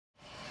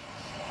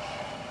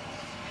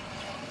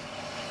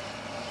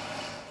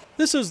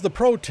This is the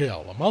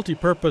Pro-Till, a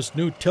multi-purpose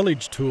new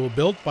tillage tool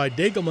built by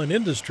Degelman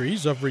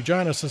Industries of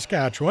Regina,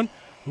 Saskatchewan,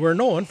 who are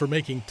known for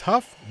making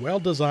tough,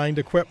 well-designed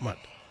equipment.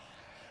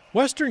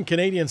 Western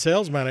Canadian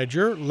sales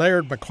manager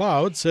Laird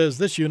McLeod says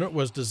this unit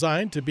was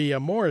designed to be a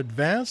more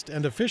advanced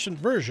and efficient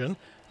version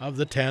of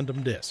the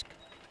tandem disc.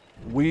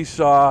 We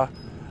saw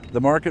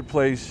the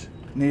marketplace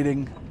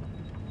needing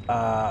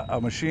a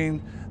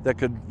machine that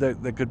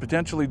could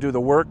potentially do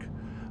the work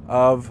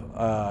of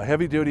a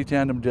heavy-duty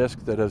tandem disc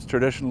that has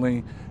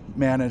traditionally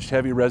managed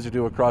heavy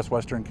residue across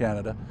Western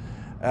Canada,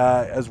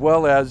 as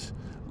well as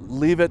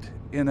leave it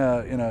in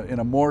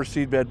a more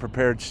seedbed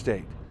prepared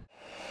state.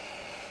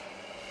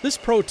 This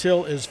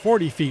Pro-Till is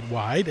 40 feet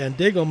wide, and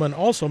Degelman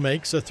also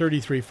makes a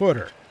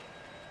 33-footer.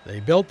 They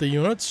built the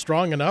unit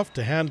strong enough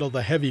to handle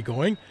the heavy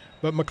going,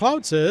 but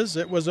McLeod says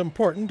it was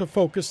important to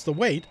focus the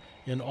weight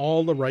in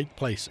all the right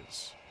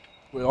places.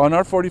 On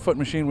our 40-foot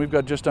machine, we've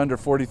got just under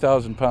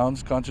 40,000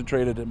 pounds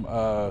concentrated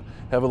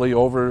heavily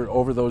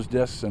over those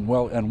discs and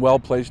well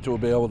placed to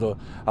be able to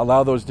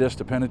allow those discs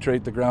to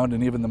penetrate the ground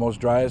in even the most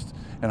driest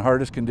and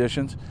hardest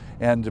conditions,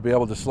 and to be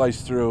able to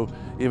slice through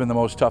even the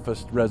most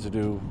toughest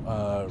residue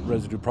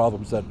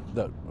problems that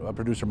a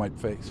producer might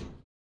face.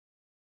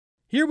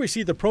 Here we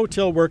see the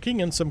Pro-Till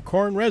working in some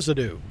corn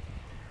residue.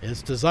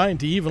 It's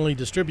designed to evenly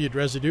distribute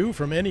residue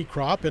from any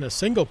crop in a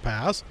single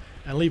pass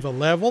and leave a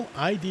level,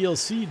 ideal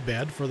seed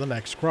bed for the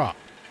next crop.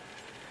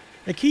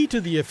 A key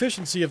to the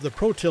efficiency of the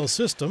Pro-Till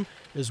system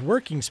is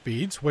working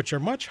speeds, which are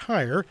much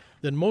higher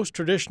than most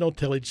traditional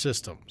tillage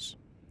systems.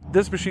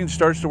 This machine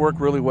starts to work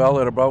really well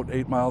at about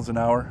 8 miles an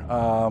hour.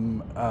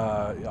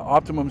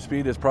 Optimum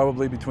speed is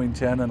probably between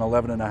 10 and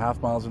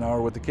 11.5 miles an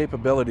hour, with the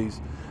capabilities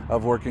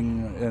of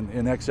working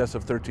in excess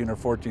of 13 or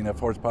 14 if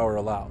horsepower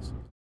allows.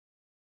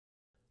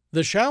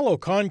 The shallow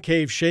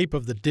concave shape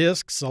of the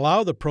discs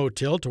allow the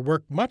Pro-Till to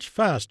work much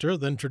faster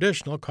than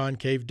traditional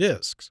concave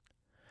discs.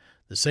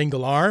 The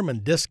single arm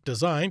and disc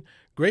design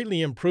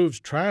greatly improves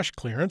trash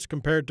clearance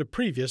compared to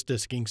previous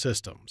disking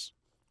systems.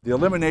 The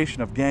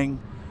elimination of gang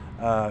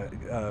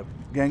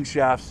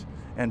shafts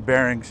and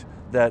bearings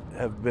that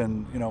have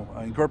been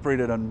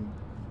incorporated on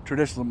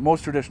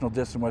most traditional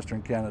discs in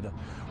Western Canada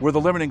were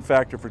the limiting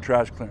factor for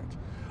trash clearance.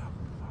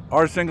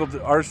 Our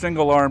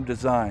single arm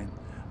design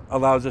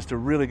allows us to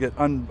really get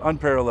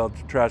unparalleled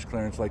trash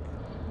clearance like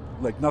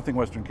nothing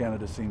Western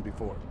Canada has seen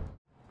before.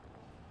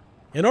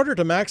 In order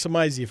to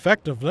maximize the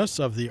effectiveness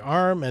of the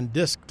arm and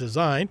disc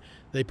design,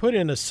 they put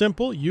in a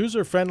simple,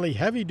 user-friendly,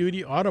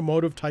 heavy-duty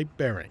automotive-type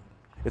bearing.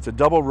 It's a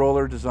double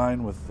roller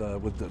design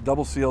with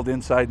double sealed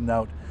inside and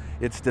out.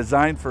 It's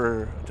designed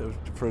for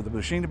the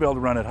machine to be able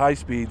to run at high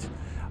speeds,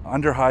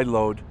 under high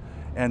load,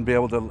 and be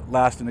able to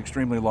last an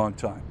extremely long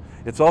time.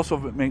 It's also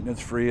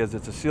maintenance-free, as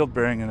it's a sealed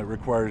bearing and it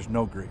requires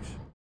no grease.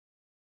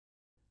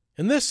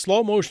 In this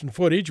slow-motion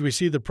footage, we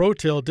see the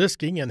Pro-Till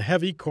disking in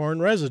heavy corn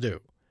residue.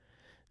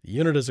 The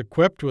unit is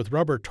equipped with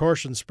rubber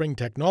torsion spring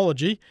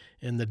technology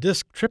in the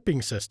disc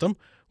tripping system,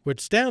 which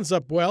stands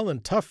up well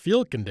in tough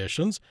field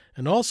conditions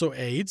and also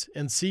aids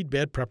in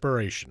seedbed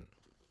preparation.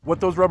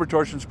 What those rubber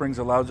torsion springs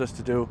allows us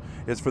to do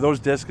is for those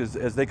discs,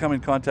 as they come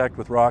in contact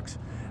with rocks,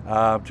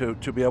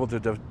 to be able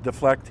to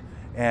deflect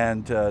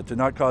and to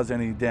not cause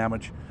any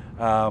damage,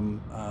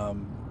 when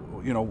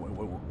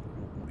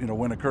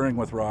occurring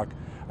with rock.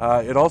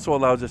 It also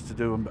allows us to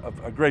do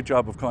a great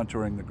job of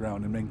contouring the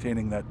ground and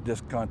maintaining that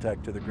disc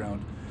contact to the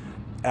ground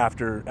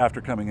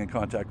after coming in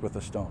contact with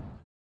a stone.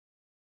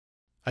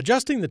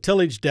 Adjusting the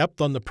tillage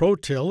depth on the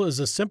Pro-Till is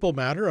a simple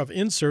matter of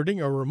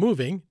inserting or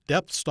removing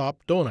depth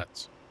stop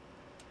donuts.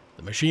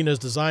 The machine is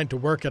designed to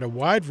work at a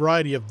wide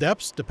variety of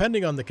depths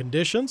depending on the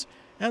conditions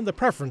and the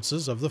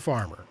preferences of the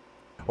farmer.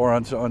 Or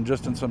on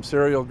some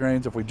cereal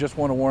grains, if we just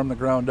want to warm the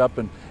ground up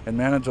and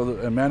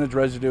manage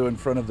residue in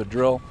front of the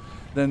drill,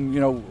 then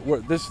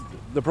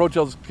the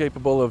Pro-Till is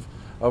capable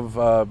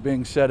of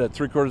being set at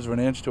 3/4 of an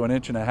inch to 1.5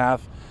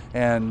 inches,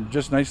 and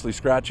just nicely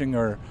scratching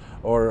or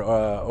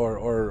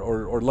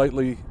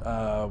lightly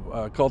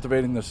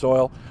cultivating the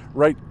soil,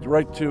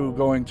 right to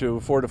going to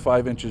 4 to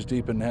 5 inches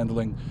deep and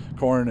handling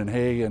corn and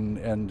hay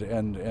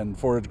and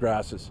forage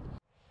grasses.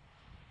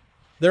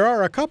 There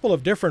are a couple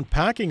of different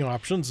packing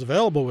options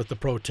available with the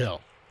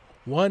Pro-Till.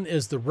 One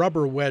is the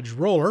rubber wedge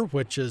roller,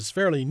 which is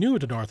fairly new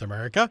to North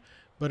America,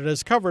 but it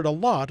has covered a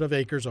lot of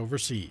acres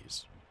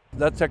overseas.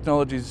 That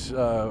technology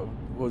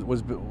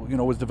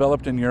was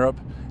developed in Europe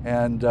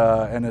and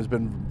has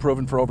been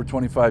proven for over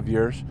 25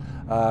 years.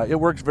 It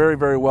works very,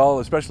 very well,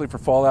 especially for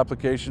fall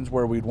applications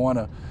where we'd want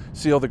to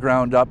seal the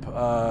ground up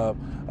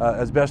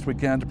as best we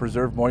can to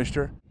preserve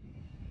moisture.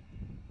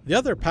 The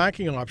other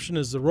packing option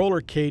is the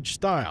roller cage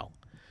style.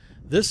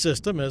 This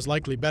system is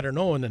likely better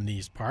known in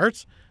these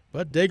parts,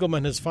 but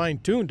Degelman has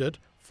fine-tuned it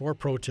for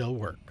Pro-Till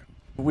work.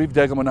 We've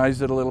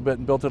Degelmanized it a little bit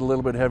and built it a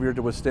little bit heavier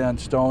to withstand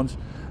stones,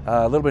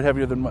 a little bit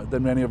heavier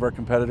than many of our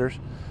competitors.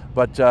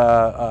 But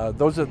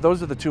those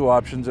are the two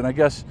options, and I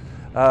guess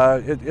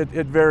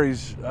it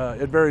varies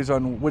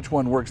on which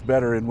one works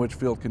better in which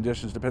field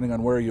conditions, depending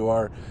on where you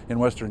are in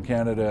Western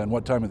Canada and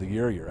what time of the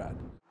year you're at.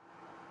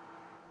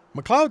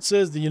 McLeod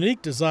says the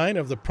unique design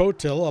of the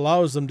Pro-Till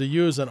allows them to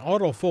use an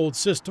auto-fold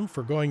system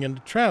for going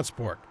into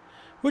transport,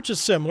 which is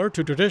similar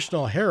to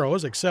traditional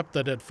harrows except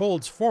that it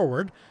folds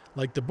forward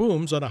like the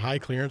booms on a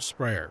high-clearance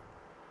sprayer,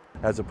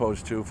 as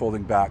opposed to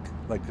folding back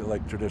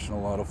like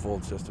traditional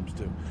auto-fold systems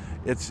do.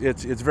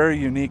 It's very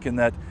unique in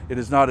that it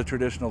is not a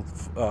traditional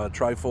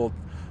tri-fold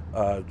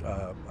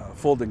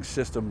folding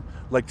system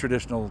like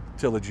traditional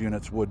tillage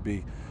units would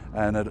be,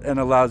 and it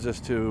allows us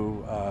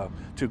to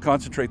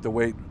concentrate the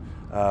weight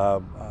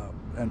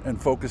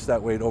and focus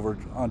that weight over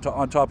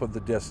on top of the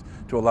disc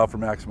to allow for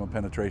maximum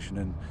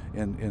penetration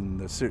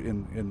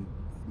in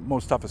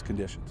most toughest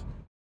conditions.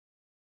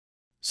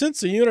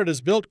 Since the unit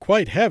is built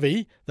quite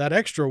heavy, that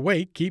extra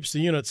weight keeps the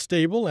unit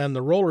stable and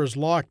the rollers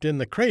locked in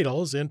the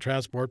cradles in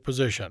transport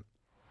position.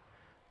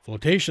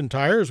 Flotation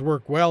tires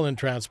work well in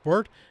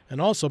transport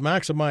and also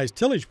maximize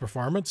tillage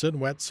performance in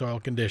wet soil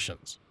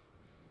conditions.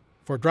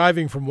 For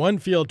driving from one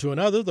field to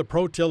another, the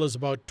Pro-Till is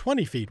about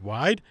 20 feet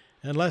wide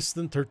and less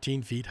than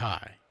 13 feet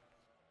high.